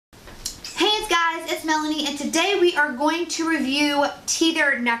Melanie, and today we are going to review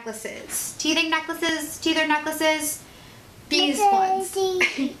teether necklaces. Teething necklaces, teether necklaces, these ones.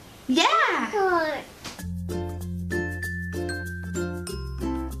 Yeah.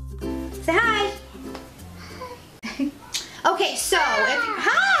 Say hi. Okay, so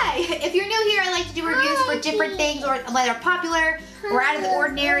if you're new here, I like to do reviews for different things, or whether popular or out of the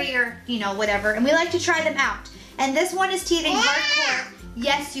ordinary, or whatever, and we like to try them out. And this one is teething hardcore.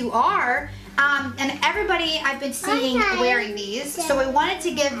 Yes, you are. And everybody I've been seeing wearing these, so I wanted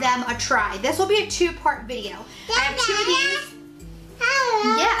to give them a try. This will be a two-part video. I have two of these.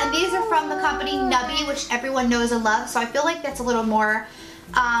 Yeah, and these are from the company Nuby, which everyone knows and loves, so I feel like that's a little more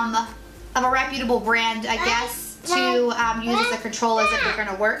of a reputable brand, I guess, to use as a control as if they're going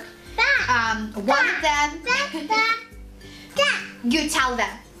to work. One of them, you tell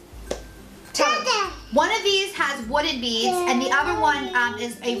them. One of these has wooden beads, and the other one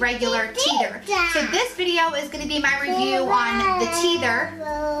is a regular teether. So this video is going to be my review on the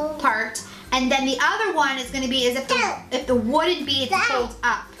teether part, and then the other one is going to be as if the wooden beads hold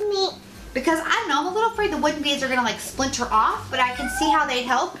up. Because I don't know, I'm a little afraid the wooden beads are going to like splinter off, but I can see how they'd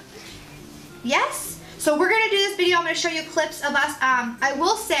help. Yes? So we're going to do this video. I'm going to show you clips of us. I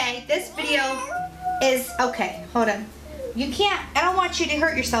will say this video is, okay, hold on. You can't, I don't want you to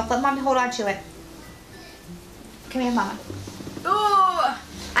hurt yourself. Let Mommy hold on to it. Come here, Mama. Oh,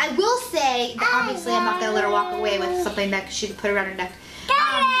 I will say that obviously I'm not going to let her walk away with something that she could put around her neck.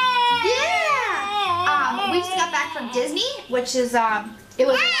 We just got back from Disney, which is, it was a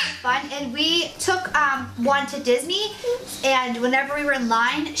lot of fun. And we took one to Disney, and whenever we were in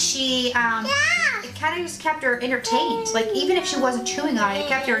line, she, it kind of just kept her entertained. Like, even if she wasn't chewing on it, it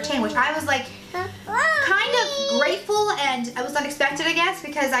kept her entertained, which I was like, kind of grateful, and it was unexpected, I guess,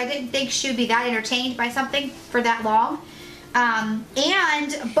 because I didn't think she would be that entertained by something for that long.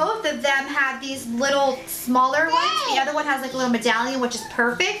 And both of them have these little smaller ones. The other one has like a little medallion, which is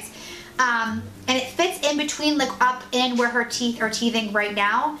perfect. And it fits in between, like up in where her teeth are teething right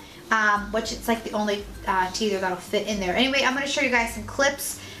now, which it's like the only teether that'll fit in there. Anyway, I'm going to show you guys some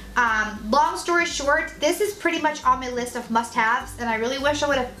clips. Long story short, this is pretty much on my list of must-haves, and I really wish I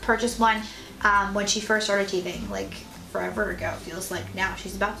would have purchased one when she first started teething, like forever ago. Feels like now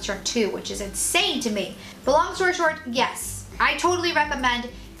she's about to turn 2, which is insane to me. But long story short, yes, I totally recommend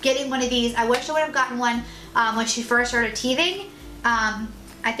getting one of these. I wish I would have gotten one when she first started teething.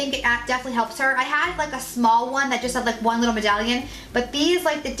 I think it definitely helps her. I had like a small one that just had like one little medallion, but these,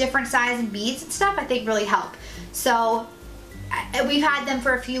 like the different size and beads and stuff, I think really help. So we've had them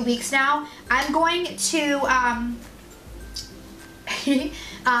for a few weeks now. I'm going to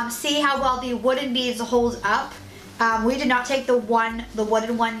see how well the wooden beads hold up. We did not take the one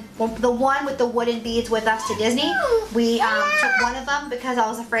with the wooden beads with us to Disney. We took one of them because I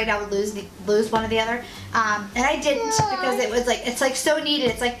was afraid I would lose one or the other, and I didn't, because it was like, it's like so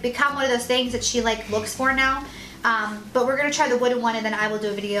needed. It's like become one of those things that she like looks for now. But we're gonna try the wooden one, and then I will do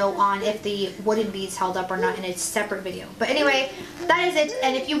a video on if the wooden beads held up or not in a separate video. But anyway, that is it.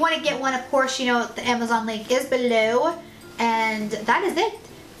 And if you want to get one, of course, the Amazon link is below. And that is it.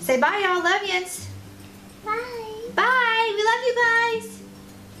 Say bye, y'all. Love yous. Bye. Bye. We love you guys.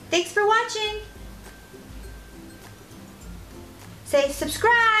 Thanks for watching. Say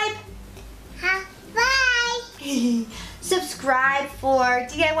subscribe. Bye. Subscribe for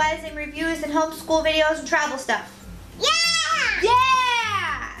DIYs and reviews and homeschool videos and travel stuff. Yeah.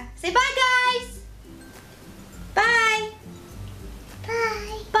 Yeah. Say bye, guys. Bye.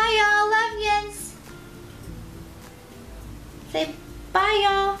 Bye. Bye, y'all. Love yous. Say bye,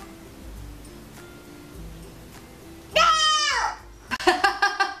 y'all.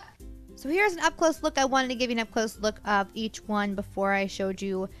 So here's an up-close look. I wanted to give you an up-close look of each one before I showed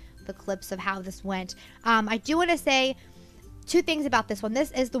you the clips of how this went. I do want to say two things about this one.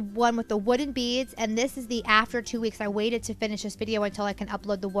 This is the one with the wooden beads, and this is the after 2 weeks. I waited to finish this video until I can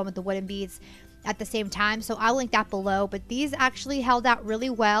upload the one with the wooden beads at the same time, so I'll link that below. But these actually held out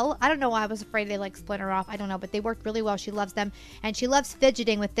really well. I don't know why I was afraid they like splinter off. I don't know, but they worked really well. She loves them, and she loves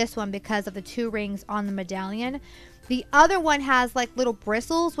fidgeting with this one because of the 2 rings on the medallion. The other one has like little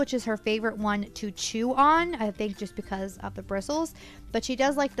bristles, which is her favorite one to chew on, I think, just because of the bristles. But she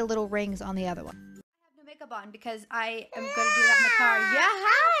does like the little rings on the other one. I have no makeup on because I am going to do that in the car. Yeah,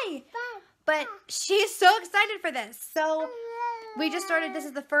 hi! But she's so excited for this. So we just started. This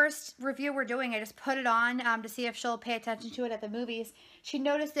is the first review we're doing. I just put it on to see if she'll pay attention to it at the movies. She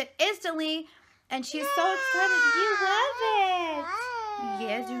noticed it instantly, and she's so excited. You love it.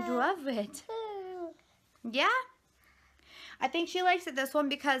 Yes, you love it. Yeah. I think she likes it, this one,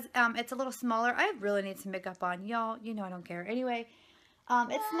 because it's a little smaller. I really need some makeup on. Y'all, I don't care. Anyway,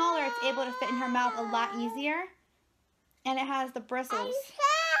 It's smaller. It's able to fit in her mouth a lot easier. And it has the bristles.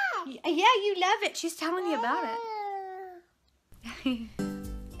 Yeah, you love it. She's telling you about it.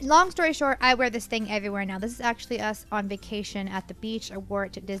 Long story short, I wear this thing everywhere now. This is actually us on vacation at the beach. I wore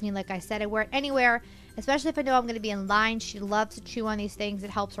it to Disney, like I said. I wear it anywhere, especially if I know I'm going to be in line. She loves to chew on these things. It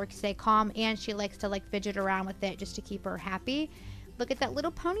helps her stay calm, and she likes to like fidget around with it just to keep her happy. Look at that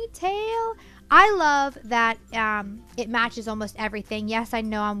little ponytail. I love that it matches almost everything. Yes, I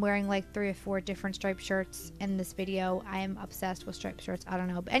know I'm wearing like 3 or 4 different striped shirts in this video. I am obsessed with striped shirts. I don't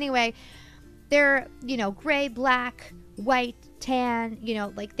know. But anyway, they're, you know, gray, black, white, tan, you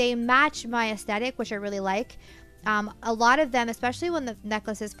know, like they match my aesthetic, which I really like. A lot of them, especially when the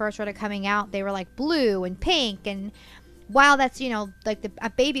necklaces first started coming out, they were like blue and pink, and while that's, you know, like a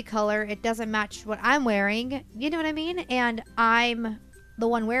baby color, it doesn't match what I'm wearing, you know what I mean? And I'm the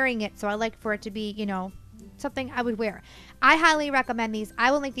one wearing it, so I like for it to be, you know, something I would wear. I highly recommend these. I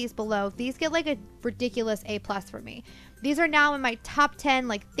will link these below. These get like a ridiculous A+ for me. These are now in my top 10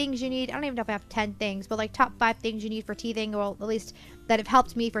 like things you need. I don't even know if I have 10 things, but like top 5 things you need for teething, or at least that have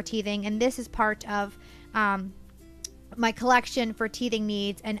helped me for teething. And this is part of my collection for teething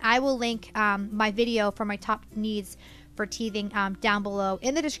needs. And I will link my video for my top needs for teething down below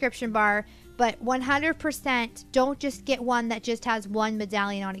in the description bar. But 100% don't just get one that just has one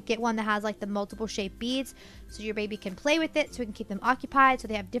medallion on it. Get one that has like the multiple shaped beads, so your baby can play with it, so we can keep them occupied, so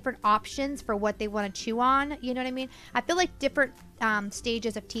they have different options for what they want to chew on. You know what I mean? I feel like different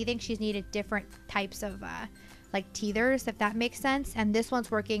stages of teething, she's needed different types of like teethers, if that makes sense. And this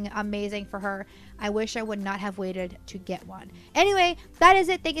one's working amazing for her. I wish I would not have waited to get one. Anyway, that is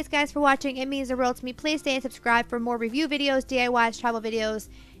it. Thank you guys for watching. It means the world to me. Please stay and subscribe for more review videos, DIYs, travel videos,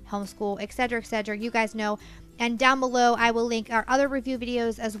 homeschool, etc., etc. You guys know. And down below, I will link our other review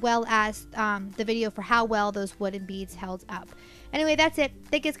videos, as well as the video for how well those wooden beads held up. Anyway, that's it.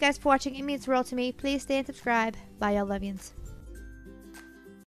 Thank you guys for watching. It means the world to me. Please stay and subscribe. Bye, y'all. Love yins.